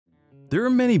There are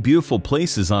many beautiful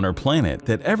places on our planet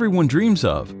that everyone dreams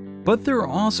of, but there are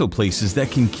also places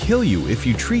that can kill you if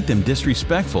you treat them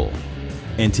disrespectful.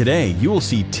 And today you will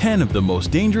see 10 of the most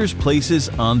dangerous places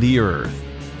on the earth.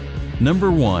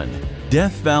 Number 1.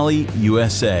 Death Valley,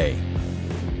 USA.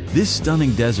 This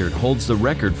stunning desert holds the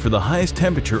record for the highest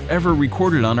temperature ever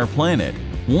recorded on our planet,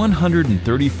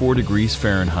 134 degrees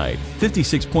Fahrenheit,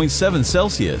 56.7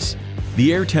 Celsius.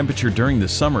 The air temperature during the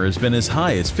summer has been as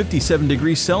high as 57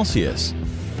 degrees Celsius.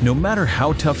 No matter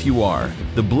how tough you are,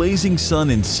 the blazing sun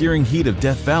and searing heat of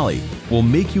Death Valley will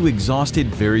make you exhausted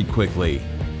very quickly.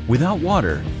 Without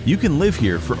water, you can live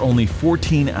here for only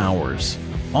 14 hours.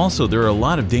 Also, there are a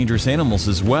lot of dangerous animals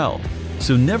as well,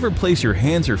 so never place your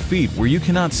hands or feet where you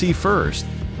cannot see first.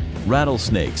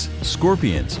 Rattlesnakes,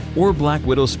 scorpions, or black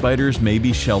widow spiders may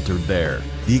be sheltered there.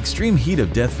 The extreme heat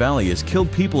of Death Valley has killed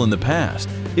people in the past.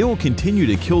 It will continue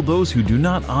to kill those who do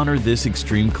not honor this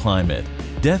extreme climate.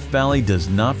 Death Valley does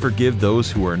not forgive those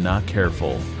who are not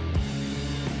careful.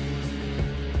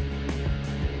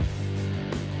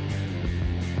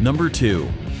 Number 2.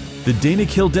 The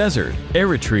Danakil Desert,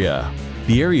 Eritrea.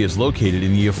 The area is located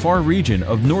in the Afar region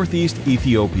of northeast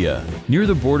Ethiopia, near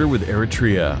the border with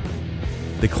Eritrea.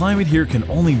 The climate here can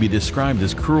only be described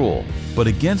as cruel, but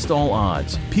against all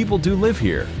odds, people do live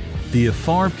here. The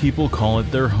Afar people call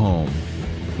it their home.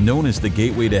 Known as the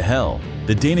gateway to hell,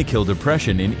 the Danakil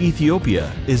Depression in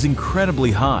Ethiopia is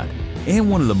incredibly hot and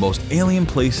one of the most alien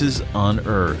places on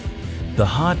Earth. The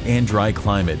hot and dry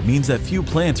climate means that few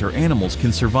plants or animals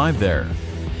can survive there.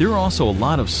 There are also a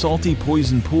lot of salty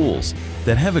poison pools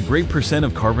that have a great percent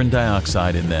of carbon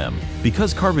dioxide in them.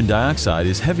 Because carbon dioxide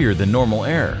is heavier than normal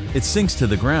air, it sinks to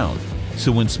the ground.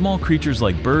 So when small creatures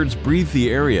like birds breathe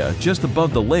the area just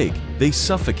above the lake, they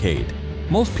suffocate.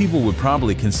 Most people would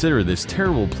probably consider this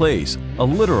terrible place a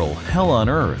literal hell on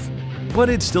earth. But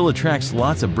it still attracts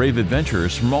lots of brave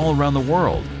adventurers from all around the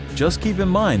world. Just keep in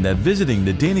mind that visiting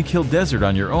the Danakil Desert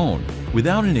on your own,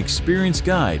 without an experienced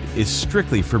guide, is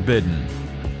strictly forbidden.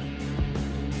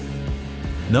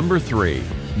 Number 3.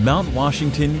 Mount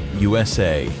Washington,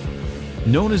 USA.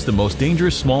 Known as the most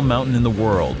dangerous small mountain in the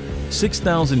world,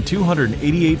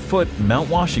 6,288-foot Mount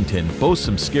Washington boasts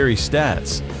some scary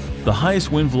stats. The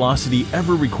highest wind velocity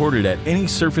ever recorded at any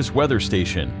surface weather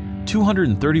station,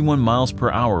 231 miles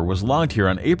per hour, was logged here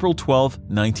on April 12,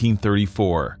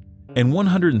 1934. And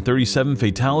 137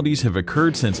 fatalities have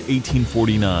occurred since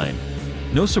 1849.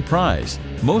 No surprise,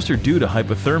 most are due to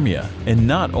hypothermia, and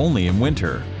not only in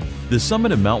winter. The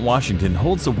summit of Mount Washington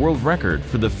holds the world record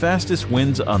for the fastest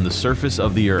winds on the surface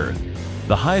of the Earth.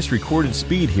 The highest recorded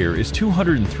speed here is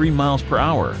 203 miles per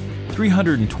hour,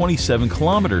 327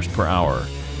 kilometers per hour.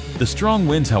 The strong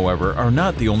winds, however, are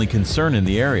not the only concern in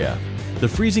the area. The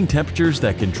freezing temperatures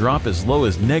that can drop as low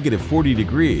as -40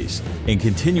 degrees and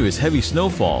continuous heavy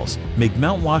snowfalls make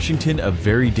Mount Washington a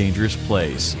very dangerous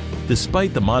place.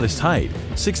 Despite the modest height,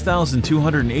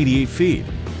 6,288 feet,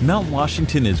 Mount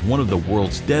Washington is one of the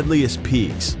world's deadliest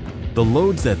peaks. The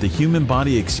loads that the human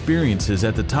body experiences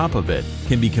at the top of it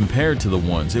can be compared to the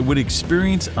ones it would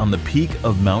experience on the peak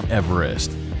of Mount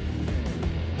Everest.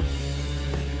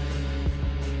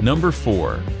 Number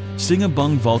 4.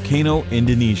 Sinabung Volcano,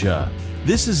 Indonesia.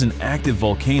 This is an active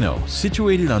volcano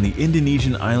situated on the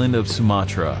Indonesian island of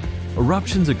Sumatra.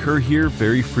 Eruptions occur here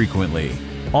very frequently,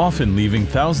 often leaving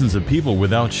thousands of people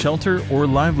without shelter or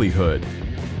livelihood.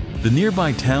 The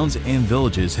nearby towns and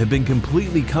villages have been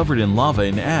completely covered in lava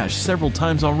and ash several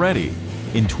times already,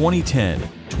 in 2010,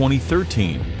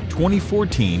 2013,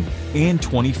 2014, and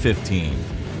 2015.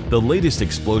 The latest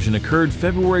explosion occurred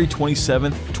February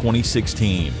 27,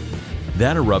 2016.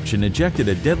 That eruption ejected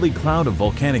a deadly cloud of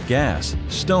volcanic gas,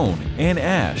 stone, and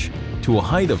ash to a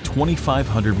height of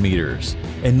 2,500 meters,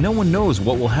 and no one knows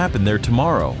what will happen there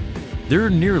tomorrow. There are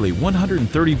nearly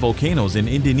 130 volcanoes in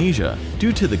Indonesia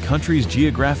due to the country's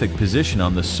geographic position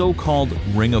on the so-called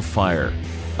Ring of Fire,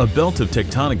 a belt of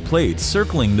tectonic plates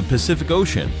circling the Pacific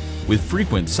Ocean with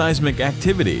frequent seismic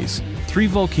activities. 3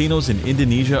 volcanoes in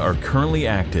Indonesia are currently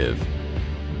active.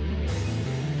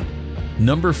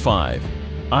 Number 5.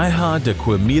 Ilha de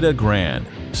Queimada Grande,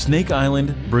 Snake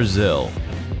Island, Brazil.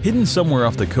 Hidden somewhere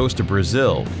off the coast of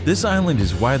Brazil, this island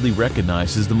is widely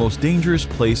recognized as the most dangerous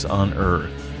place on Earth.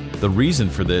 The reason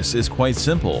for this is quite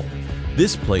simple.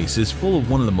 This place is full of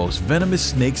one of the most venomous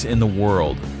snakes in the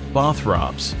world,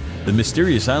 Bothrops. The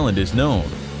mysterious island is known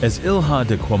as Ilha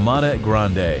de Queimada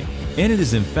Grande, and it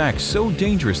is in fact so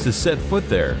dangerous to set foot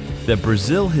there that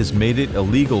Brazil has made it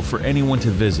illegal for anyone to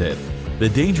visit. The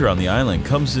danger on the island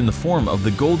comes in the form of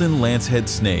the golden lancehead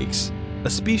snakes, a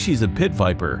species of pit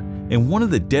viper and one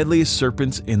of the deadliest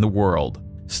serpents in the world.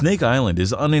 Snake Island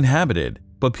is uninhabited,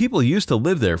 but people used to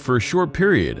live there for a short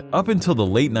period up until the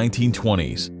late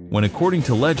 1920s, when, according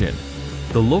to legend,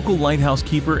 the local lighthouse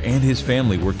keeper and his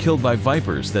family were killed by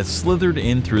vipers that slithered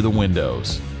in through the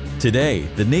windows. Today,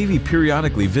 the Navy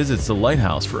periodically visits the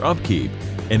lighthouse for upkeep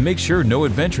and makes sure no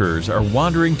adventurers are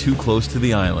wandering too close to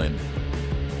the island.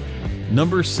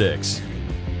 Number 6.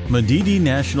 Madidi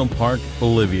National Park,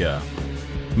 Bolivia.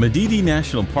 Madidi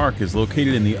National Park is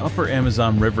located in the upper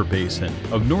Amazon River basin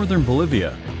of northern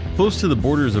Bolivia, close to the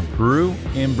borders of Peru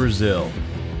and Brazil.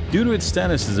 Due to its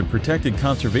status as a protected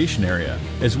conservation area,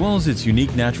 as well as its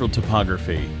unique natural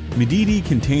topography, Madidi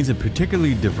contains a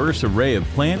particularly diverse array of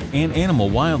plant and animal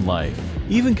wildlife,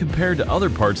 even compared to other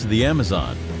parts of the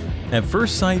Amazon. At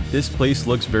first sight, this place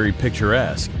looks very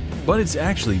picturesque, but it's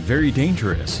actually very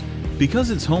dangerous,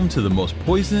 because it's home to the most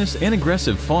poisonous and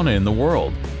aggressive fauna in the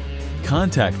world.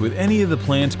 Contact with any of the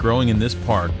plants growing in this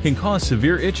park can cause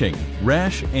severe itching,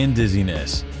 rash, and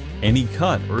dizziness. Any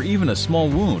cut or even a small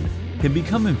wound can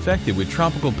become infected with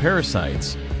tropical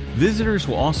parasites. Visitors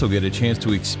will also get a chance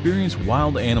to experience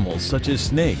wild animals such as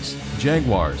snakes,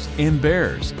 jaguars, and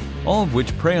bears, all of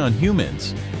which prey on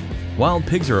humans. Wild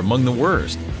pigs are among the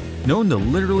worst, known to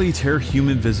literally tear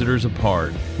human visitors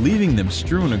apart, leaving them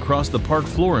strewn across the park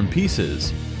floor in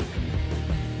pieces.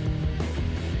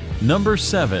 Number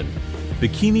 7.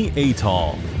 Bikini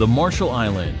Atoll, the Marshall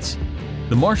Islands.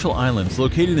 The Marshall Islands,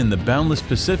 located in the boundless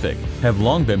Pacific, have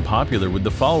long been popular with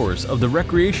the followers of the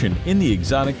recreation in the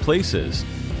exotic places.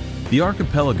 The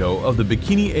archipelago of the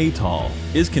Bikini Atoll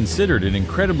is considered an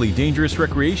incredibly dangerous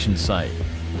recreation site.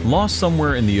 Lost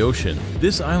somewhere in the ocean,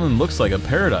 this island looks like a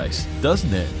paradise,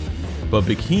 doesn't it? But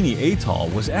Bikini Atoll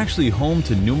was actually home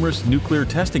to numerous nuclear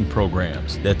testing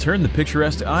programs that turned the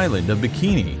picturesque island of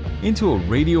Bikini into a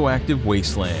radioactive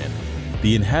wasteland.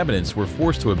 The inhabitants were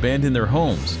forced to abandon their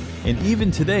homes, and even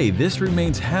today this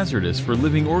remains hazardous for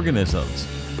living organisms.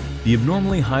 The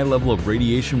abnormally high level of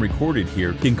radiation recorded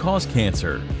here can cause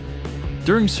cancer.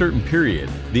 During certain period,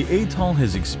 the atoll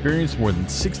has experienced more than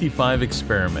 65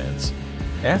 experiments.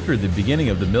 After the beginning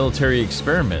of the military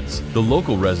experiments, the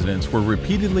local residents were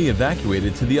repeatedly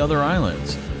evacuated to the other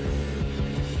islands.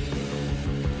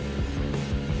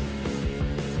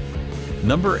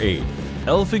 Number 8.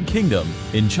 Elephant Kingdom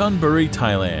in Chonburi,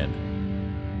 Thailand.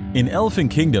 In Elephant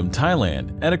Kingdom,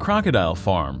 Thailand, at a crocodile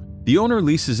farm, the owner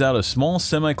leases out a small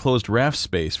semi-closed raft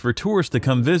space for tourists to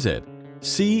come visit,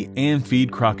 see, and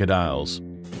feed crocodiles.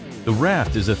 The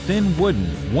raft is a thin wooden,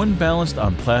 one balanced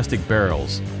on plastic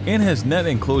barrels, and has net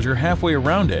enclosure halfway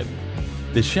around it.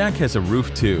 The shack has a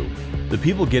roof too. The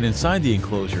people get inside the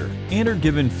enclosure and are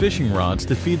given fishing rods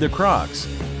to feed the crocs.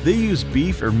 They use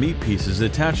beef or meat pieces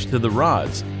attached to the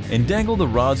rods and dangle the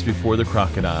rods before the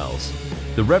crocodiles.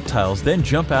 The reptiles then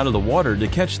jump out of the water to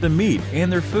catch the meat and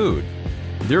their food.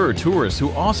 There are tourists who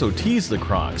also tease the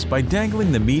crocs by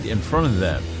dangling the meat in front of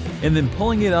them and then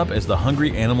pulling it up as the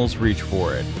hungry animals reach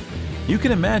for it. You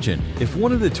can imagine if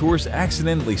one of the tourists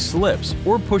accidentally slips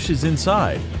or pushes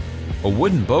inside. A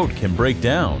wooden boat can break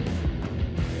down.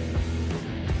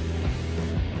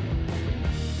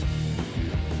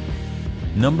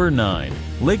 Number 9.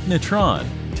 Lake Natron,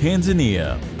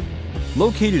 Tanzania.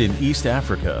 Located in East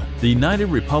Africa, the United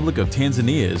Republic of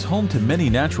Tanzania is home to many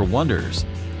natural wonders,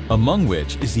 among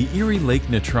which is the Erie Lake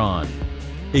Natron.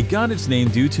 It got its name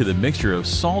due to the mixture of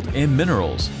salt and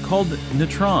minerals called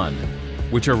natron,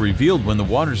 which are revealed when the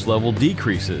water's level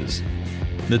decreases.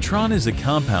 Natron is a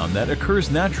compound that occurs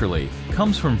naturally,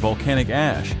 comes from volcanic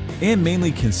ash, and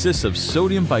mainly consists of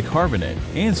sodium bicarbonate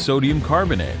and sodium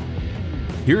carbonate.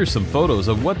 Here are some photos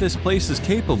of what this place is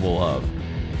capable of.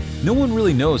 No one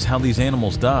really knows how these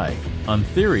animals die. One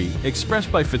theory,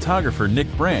 expressed by photographer Nick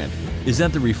Brandt, is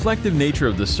that the reflective nature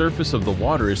of the surface of the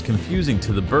water is confusing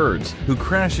to the birds who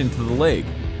crash into the lake.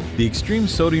 The extreme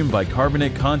sodium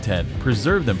bicarbonate content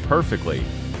preserved them perfectly,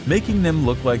 making them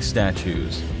look like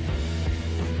statues.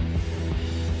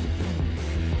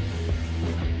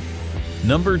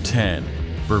 Number 10.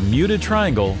 Bermuda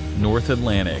Triangle, North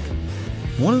Atlantic.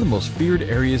 One of the most feared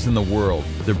areas in the world,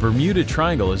 the Bermuda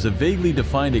Triangle is a vaguely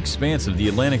defined expanse of the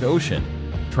Atlantic Ocean,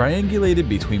 triangulated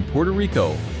between Puerto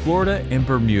Rico, Florida, and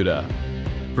Bermuda.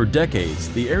 For decades,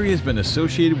 the area has been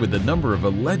associated with a number of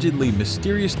allegedly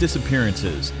mysterious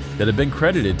disappearances that have been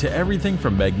credited to everything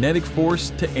from magnetic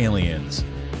force to aliens.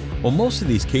 While most of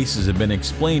these cases have been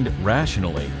explained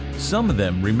rationally, some of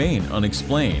them remain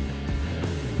unexplained.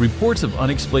 Reports of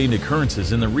unexplained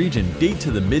occurrences in the region date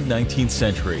to the mid-19th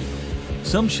century.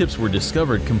 Some ships were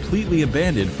discovered completely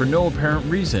abandoned for no apparent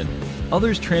reason.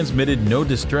 Others transmitted no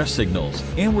distress signals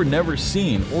and were never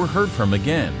seen or heard from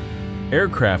again.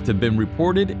 Aircraft have been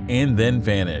reported and then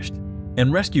vanished.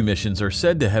 and rescue missions are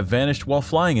said to have vanished while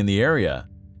flying in the area.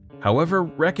 However,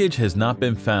 wreckage has not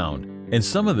been found, and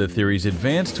some of the theories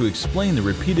advanced to explain the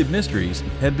repeated mysteries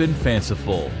have been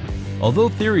fanciful. Although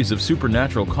theories of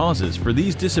supernatural causes for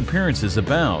these disappearances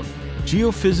abound,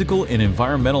 geophysical and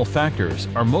environmental factors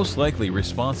are most likely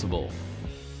responsible.